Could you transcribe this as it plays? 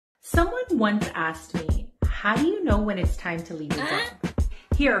Someone once asked me, how do you know when it's time to leave your job?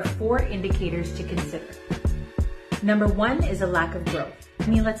 Here are 4 indicators to consider. Number 1 is a lack of growth. I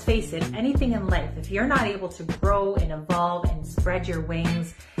mean, let's face it, anything in life, if you're not able to grow and evolve and spread your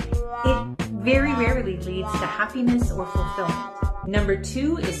wings, it very rarely leads to happiness or fulfillment. Number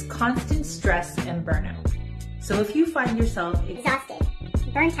 2 is constant stress and burnout. So if you find yourself exhausted,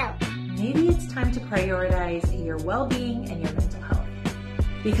 burnt out, maybe it's time to prioritize your well-being and your mental health.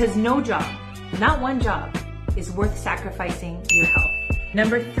 Because no job, not one job, is worth sacrificing your health.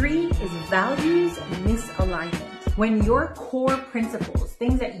 Number 3 is values misalignment. When your core principles,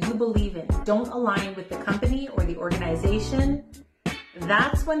 things that you believe in, don't align with the company or the organization,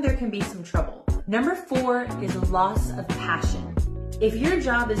 that's when there can be some trouble. Number 4 is loss of passion. If your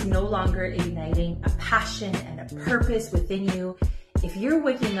job is no longer igniting a passion and a purpose within you, if you're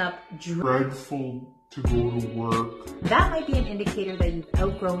waking up dreadful to go to work, that might be an indicator that you've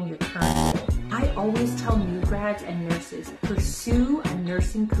outgrown your current role. I always tell new grads and nurses, pursue a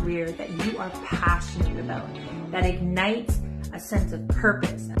nursing career that you are passionate about, that ignites a sense of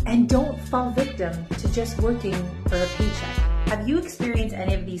purpose, and don't fall victim to just working for a paycheck. Have you experienced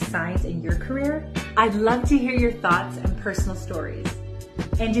any of these signs in your career? I'd love to hear your thoughts and personal stories.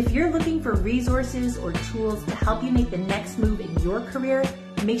 And if you're looking for resources or tools to help you make the next move in your career,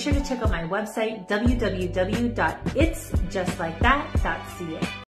 make sure to check out my website, www.itsjustlikeThat.ca.